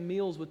sharing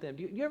meals with them,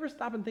 do you ever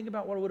stop and think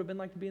about what it would have been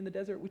like to be in the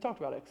desert? We talked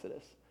about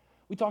Exodus.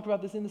 We talked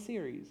about this in the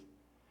series.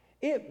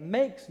 It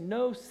makes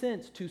no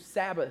sense to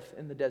Sabbath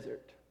in the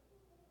desert.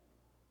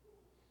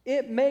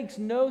 It makes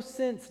no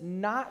sense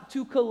not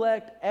to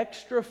collect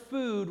extra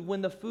food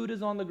when the food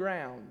is on the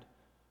ground.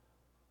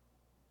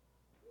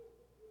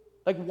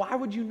 Why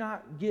would you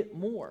not get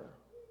more?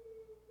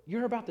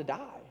 You're about to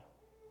die.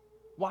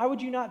 Why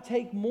would you not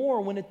take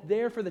more when it's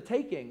there for the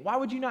taking? Why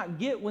would you not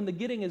get when the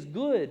getting is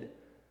good?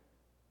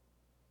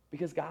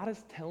 Because God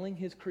is telling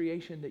his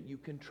creation that you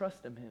can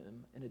trust in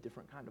him in a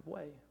different kind of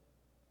way.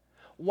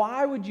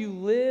 Why would you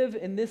live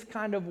in this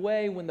kind of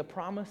way when the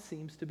promise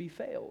seems to be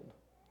failed?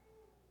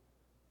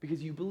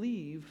 Because you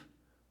believe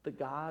that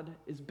God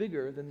is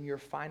bigger than your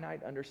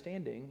finite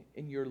understanding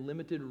and your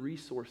limited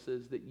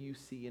resources that you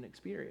see and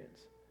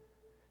experience.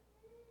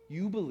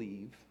 You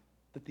believe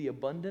that the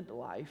abundant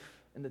life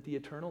and that the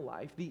eternal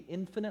life, the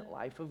infinite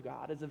life of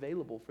God is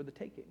available for the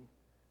taking.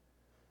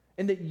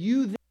 And that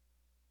you then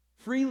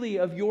freely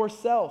of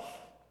yourself,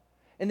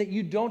 and that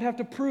you don't have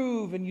to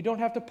prove and you don't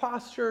have to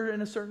posture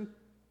in a certain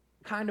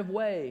kind of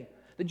way,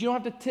 That you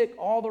don't have to tick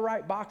all the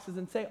right boxes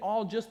and say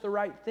all just the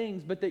right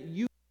things, but that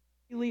you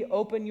really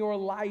open your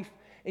life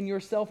and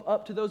yourself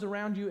up to those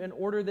around you in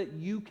order that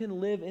you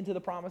can live into the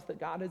promise that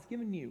God has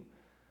given you,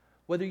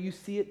 whether you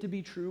see it to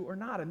be true or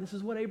not. And this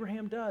is what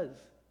Abraham does.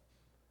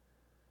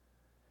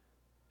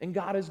 And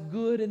God is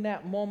good in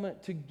that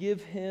moment to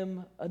give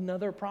him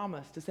another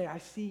promise, to say, I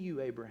see you,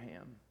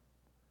 Abraham.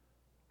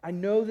 I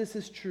know this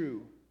is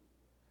true.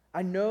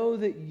 I know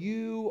that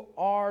you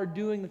are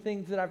doing the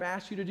things that I've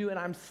asked you to do, and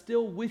I'm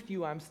still with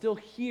you. I'm still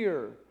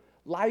here.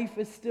 Life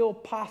is still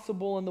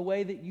possible in the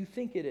way that you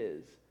think it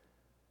is.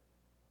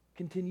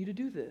 Continue to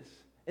do this.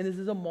 And this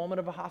is a moment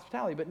of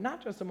hospitality, but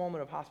not just a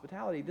moment of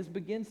hospitality. This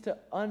begins to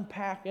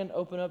unpack and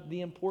open up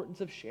the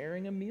importance of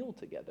sharing a meal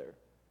together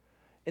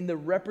and the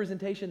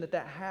representation that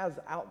that has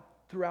out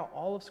throughout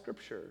all of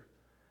Scripture.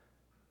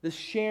 This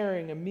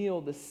sharing a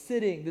meal, this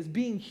sitting, this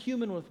being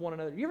human with one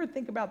another. You ever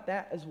think about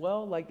that as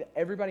well? Like that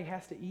everybody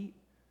has to eat?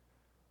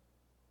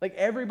 Like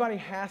everybody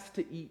has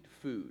to eat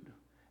food.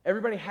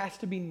 Everybody has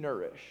to be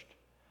nourished.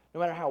 No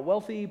matter how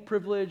wealthy,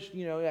 privileged,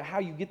 how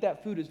you get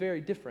that food is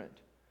very different.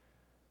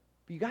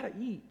 But you got to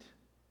eat.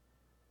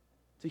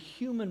 It's a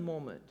human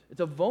moment. It's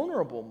a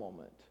vulnerable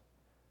moment.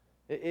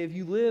 If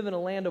you live in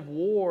a land of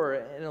war,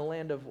 in a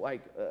land of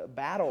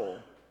battle,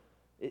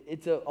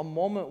 it's a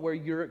moment where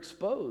you're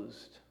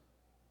exposed.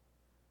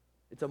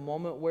 It's a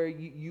moment where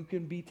you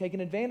can be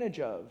taken advantage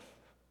of.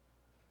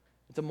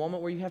 It's a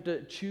moment where you have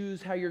to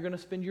choose how you're going to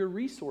spend your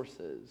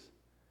resources.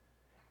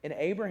 And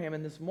Abraham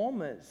in this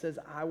moment says,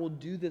 I will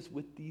do this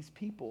with these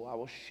people. I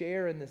will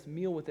share in this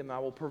meal with them. I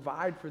will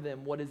provide for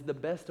them what is the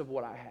best of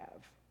what I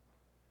have.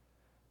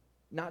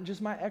 Not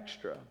just my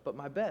extra, but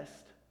my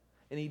best.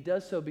 And he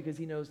does so because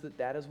he knows that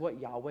that is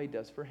what Yahweh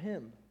does for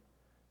him.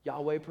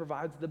 Yahweh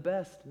provides the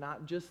best,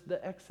 not just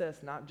the excess,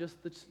 not just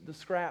the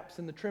scraps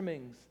and the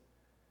trimmings.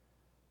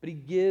 But he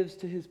gives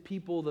to his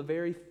people the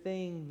very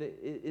thing that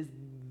is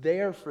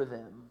there for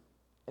them.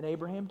 And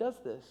Abraham does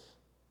this.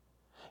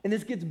 And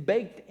this gets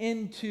baked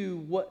into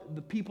what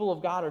the people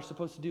of God are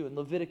supposed to do. In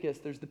Leviticus,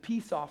 there's the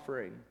peace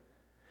offering.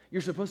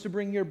 You're supposed to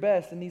bring your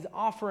best. And these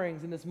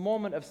offerings in this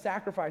moment of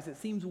sacrifice, it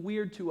seems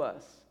weird to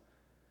us.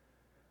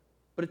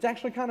 But it's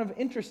actually kind of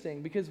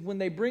interesting because when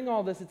they bring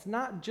all this, it's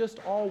not just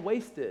all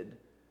wasted.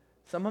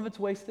 Some of it's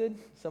wasted,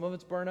 some of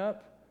it's burnt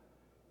up.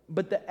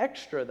 But the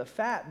extra, the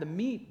fat, the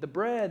meat, the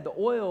bread, the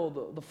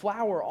oil, the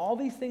flour, all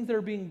these things that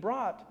are being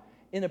brought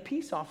in a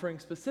peace offering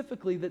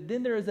specifically, that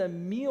then there is a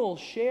meal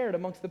shared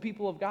amongst the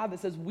people of God that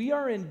says we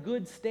are in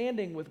good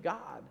standing with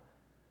God.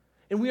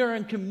 And we are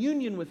in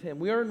communion with Him.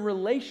 We are in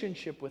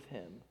relationship with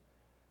Him.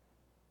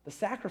 The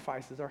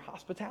sacrifices are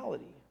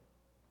hospitality.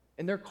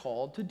 And they're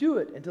called to do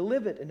it and to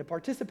live it and to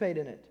participate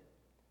in it.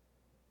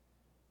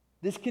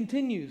 This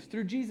continues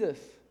through Jesus.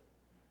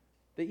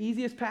 The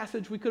easiest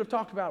passage we could have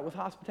talked about with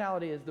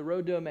hospitality is the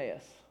road to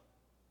Emmaus.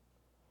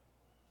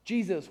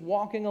 Jesus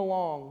walking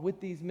along with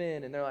these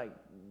men, and they're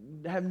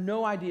have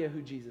no idea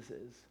who Jesus is.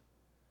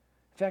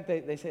 In fact,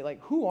 they say,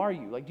 who are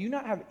you? Do you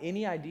not have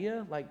any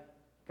idea?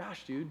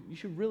 Gosh, dude, you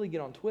should really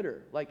get on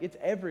Twitter. It's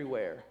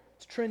everywhere.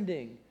 It's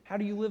trending. How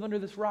do you live under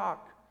this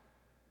rock?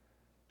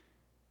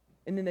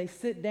 And then they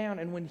sit down,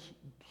 and when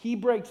he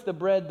breaks the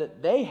bread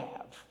that they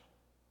have,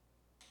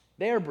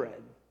 their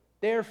bread,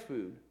 their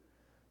food,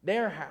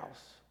 their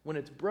house, when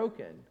it's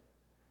broken,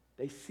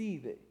 they see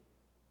that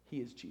He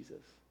is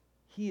Jesus.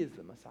 He is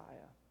the Messiah.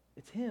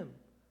 It's Him.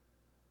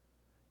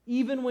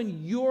 Even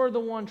when you're the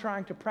one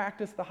trying to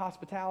practice the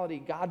hospitality,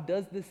 God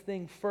does this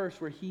thing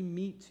first where He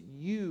meets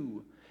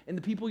you. And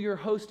the people you're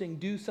hosting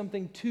do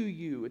something to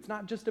you. It's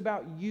not just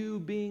about you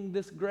being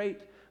this great,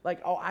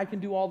 I can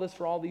do all this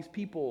for all these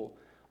people.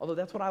 Although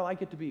that's what I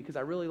like it to be, because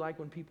I really like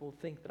when people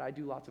think that I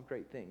do lots of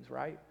great things,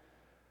 right?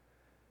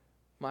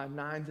 My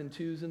 9s and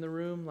 2s in the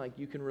room,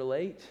 you can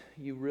relate.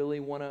 You really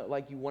want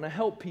to, you want to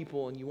help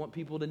people, and you want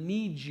people to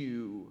need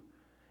you.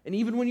 And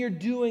even when you're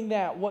doing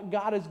that, what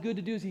God is good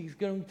to do is He's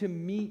going to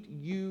meet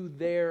you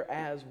there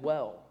as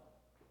well.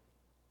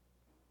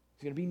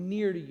 He's going to be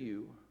near to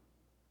you.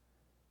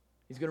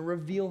 He's going to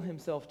reveal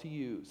Himself to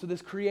you. So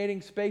this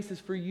creating space is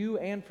for you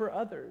and for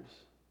others.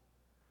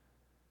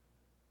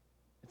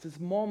 It's this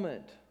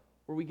moment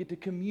where we get to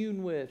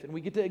commune with, and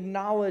we get to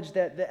acknowledge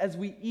that as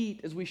we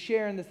eat, as we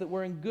share in this, that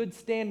we're in good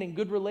standing,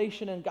 good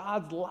relation, and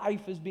God's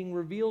life is being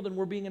revealed, and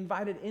we're being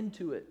invited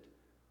into it.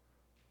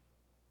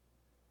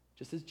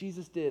 Just as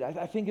Jesus did.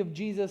 I think of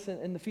Jesus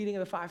in the feeding of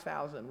the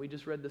 5,000. We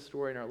just read this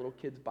story in our little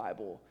kids'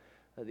 Bible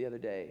the other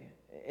day.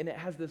 And it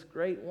has this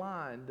great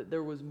line that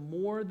there was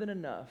more than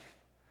enough.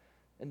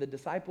 And the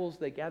disciples,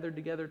 they gathered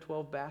together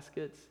 12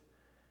 baskets,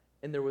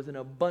 and there was an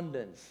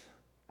abundance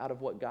out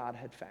of what God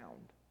had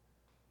found.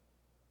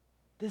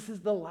 This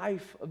is the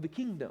life of the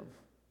kingdom.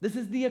 This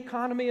is the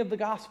economy of the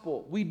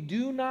gospel. We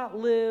do not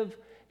live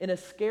in a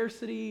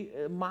scarcity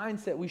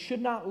mindset. We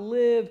should not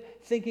live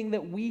thinking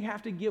that we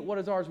have to get what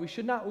is ours. We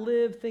should not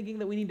live thinking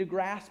that we need to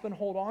grasp and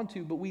hold on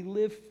to, but we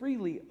live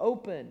freely,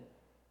 open,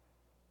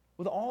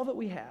 with all that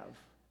we have.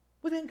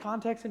 Within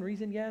context and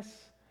reason, yes.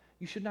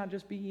 You should not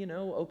just be,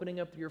 opening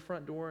up your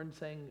front door and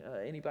saying,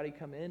 anybody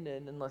come in,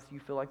 and unless you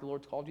feel like the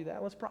Lord's called you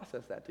that, let's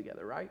process that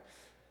together, right?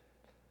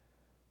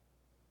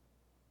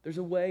 There's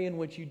a way in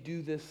which you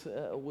do this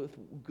with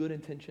good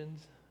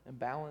intentions and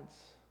balance,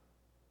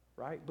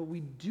 right? But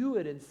we do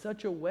it in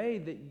such a way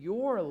that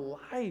your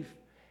life,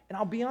 and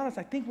I'll be honest,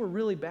 I think we're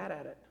really bad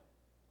at it.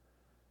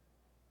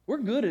 We're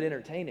good at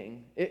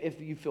entertaining,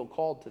 if you feel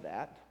called to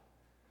that.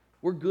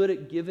 We're good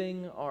at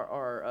giving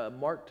our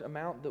marked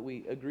amount that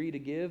we agree to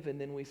give,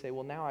 and then we say,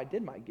 well, now I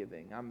did my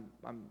giving.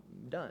 I'm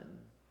done.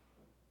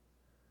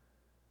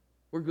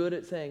 We're good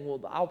at saying,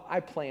 well, I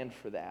planned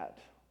for that.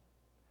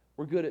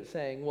 We're good at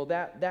saying, well,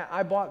 that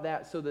I bought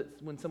that so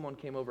that when someone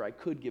came over, I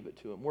could give it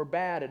to them. We're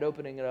bad at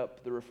opening it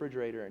up the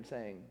refrigerator and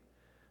saying,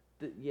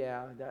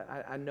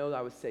 I know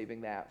I was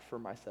saving that for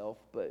myself,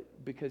 but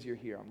because you're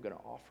here, I'm going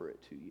to offer it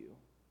to you.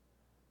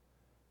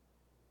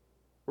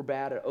 We're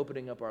bad at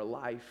opening up our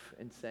life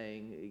and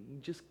saying,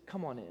 just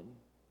come on in.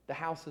 The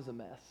house is a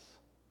mess.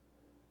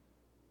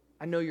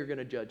 I know you're going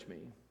to judge me,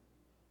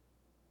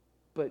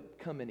 but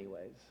come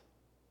anyways.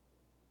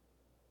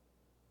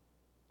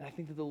 And I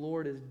think that the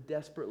Lord is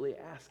desperately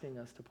asking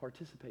us to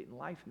participate in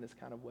life in this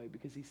kind of way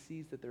because he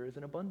sees that there is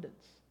an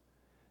abundance.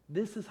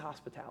 This is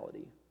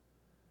hospitality.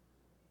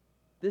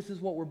 This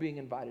is what we're being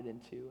invited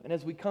into. And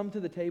as we come to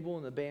the table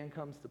and the band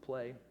comes to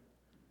play,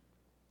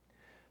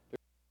 there's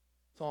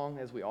a song,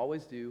 as we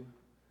always do.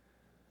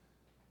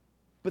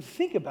 But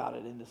think about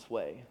it in this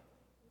way.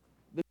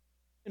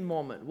 The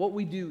moment, what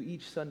we do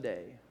each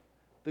Sunday,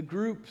 the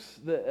groups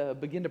that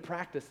begin to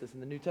practice this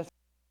in the New Testament.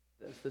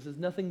 This is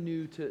nothing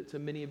new to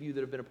many of you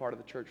that have been a part of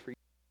the church for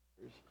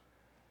years.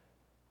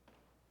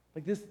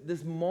 Like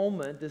this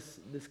moment,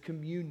 this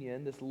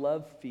communion, this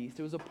love feast,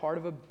 it was a part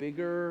of a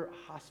bigger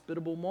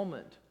hospitable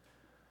moment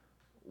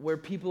where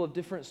people of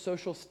different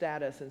social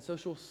status and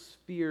social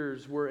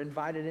spheres were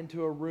invited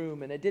into a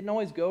room, and it didn't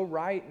always go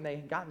right, and they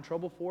got in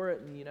trouble for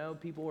it, and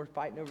people were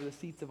fighting over the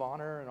seats of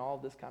honor and all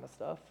this kind of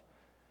stuff.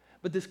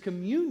 But this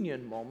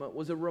communion moment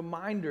was a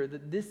reminder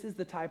that this is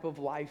the type of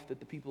life that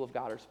the people of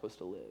God are supposed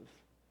to live.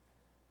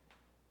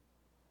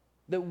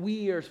 That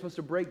we are supposed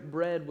to break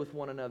bread with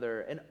one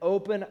another and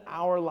open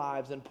our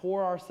lives and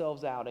pour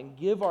ourselves out and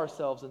give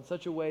ourselves in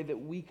such a way that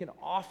we can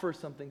offer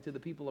something to the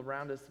people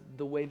around us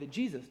the way that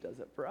Jesus does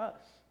it for us.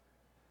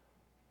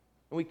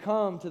 And we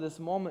come to this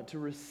moment to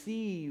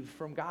receive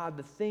from God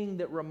the thing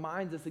that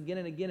reminds us again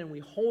and again, and we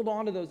hold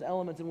on to those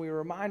elements and we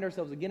remind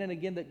ourselves again and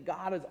again that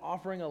God is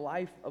offering a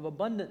life of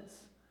abundance.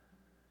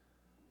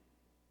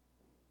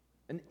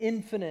 An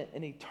infinite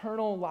and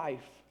eternal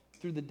life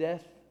through the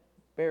death,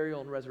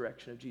 burial, and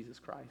resurrection of Jesus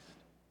Christ.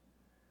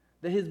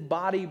 That his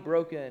body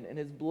broken and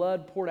his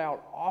blood poured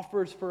out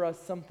offers for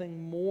us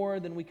something more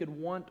than we could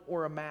want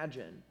or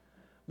imagine,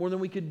 more than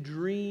we could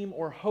dream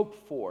or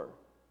hope for.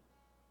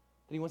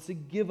 That he wants to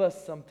give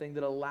us something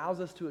that allows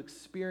us to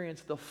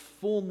experience the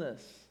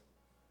fullness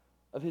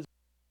of his.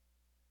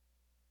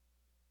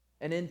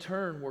 And in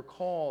turn, we're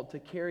called to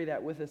carry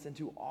that with us and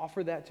to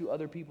offer that to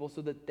other people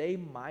so that they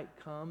might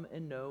come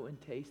and know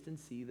and taste and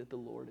see that the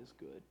Lord is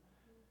good.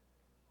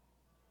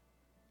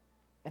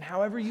 And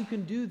however you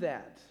can do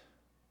that,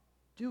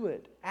 do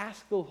it.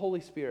 Ask the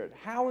Holy Spirit,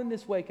 how in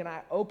this way can I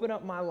open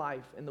up my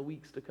life in the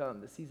weeks to come,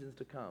 the seasons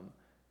to come,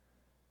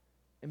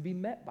 and be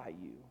met by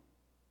you?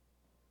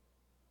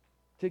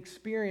 To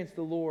experience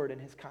the Lord and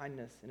his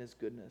kindness and his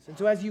goodness. And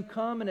so as you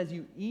come and as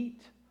you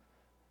eat,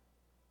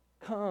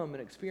 come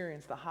and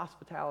experience the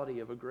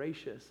hospitality of a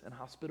gracious and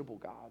hospitable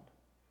God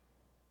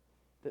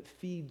that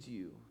feeds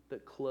you,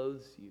 that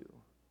clothes you.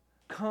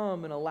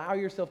 Come and allow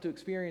yourself to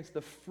experience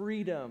the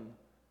freedom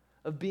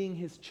of being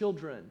his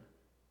children,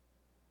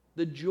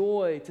 the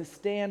joy to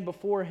stand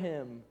before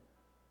him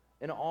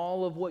in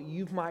all of what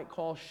you might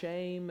call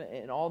shame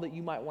and all that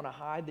you might want to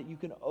hide, that you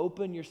can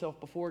open yourself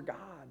before God.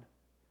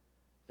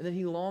 And that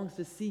he longs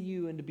to see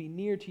you and to be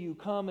near to you.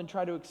 Come and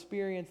try to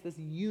experience this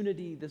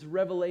unity, this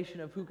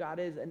revelation of who God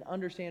is, and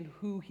understand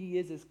who he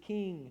is as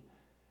King,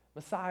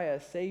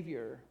 Messiah,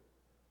 Savior,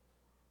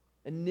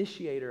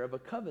 initiator of a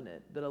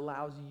covenant that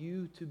allows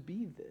you to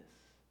be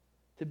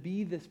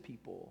this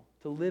people,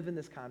 to live in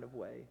this kind of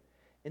way,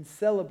 and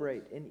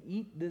celebrate and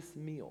eat this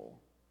meal,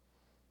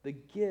 the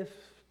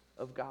gift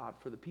of God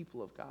for the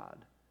people of God,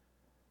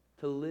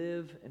 to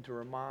live and to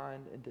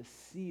remind and to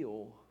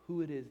seal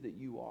who it is that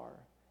you are,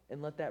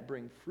 and let that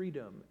bring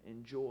freedom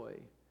and joy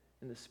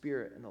in the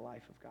spirit and the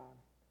life of God.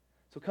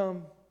 So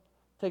come,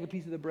 take a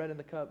piece of the bread and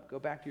the cup, go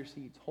back to your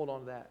seats, hold on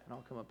to that, and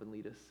I'll come up and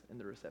lead us in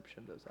the reception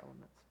of those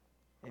elements.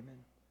 Amen.